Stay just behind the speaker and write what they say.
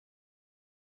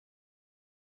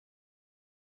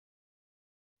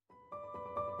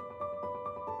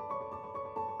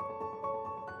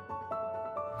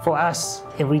For us,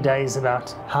 every day is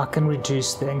about how can we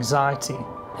reduce the anxiety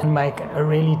and make a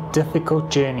really difficult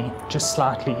journey just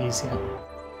slightly easier.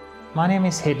 My name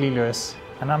is Hedley Lewis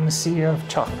and I'm the CEO of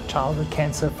CHOC, Childhood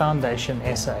Cancer Foundation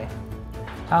SA.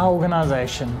 Our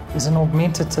organisation is an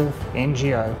augmentative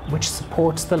NGO which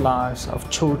supports the lives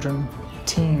of children,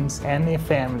 teens and their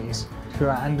families who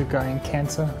are undergoing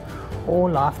cancer or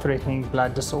life-threatening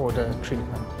blood disorder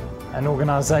treatment. An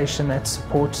organisation that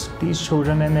supports these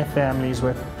children and their families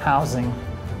with housing,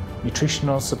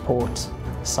 nutritional support,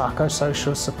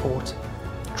 psychosocial support,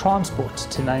 transport,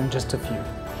 to name just a few.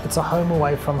 It's a home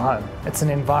away from home. It's an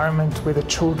environment where the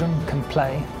children can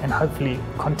play and hopefully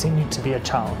continue to be a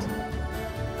child.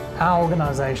 Our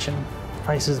organisation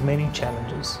faces many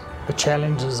challenges. The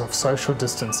challenges of social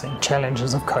distancing,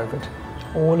 challenges of COVID,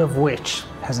 all of which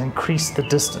has increased the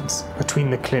distance between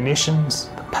the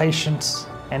clinicians, the patients,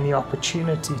 and the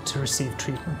opportunity to receive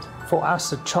treatment. For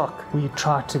us at CHOC, we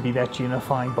try to be that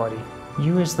unifying body.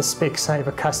 You as the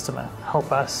Spec-Saver customer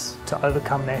help us to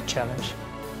overcome that challenge.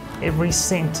 Every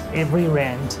cent, every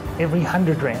rand, every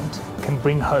 100 rand can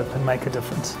bring hope and make a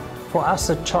difference. For us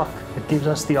at CHOC, it gives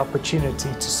us the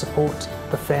opportunity to support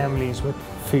the families with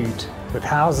food, with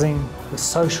housing, with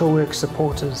social work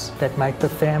supporters that make the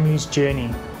family's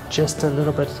journey just a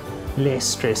little bit less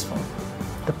stressful.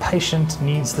 The patient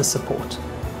needs the support.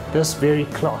 This very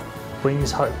cloth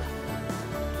brings hope.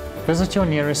 Visit your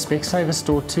nearest Spec-Saver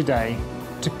store today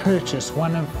to purchase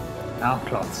one of our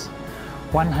cloths.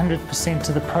 100%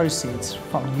 of the proceeds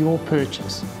from your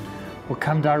purchase will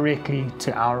come directly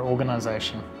to our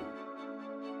organisation.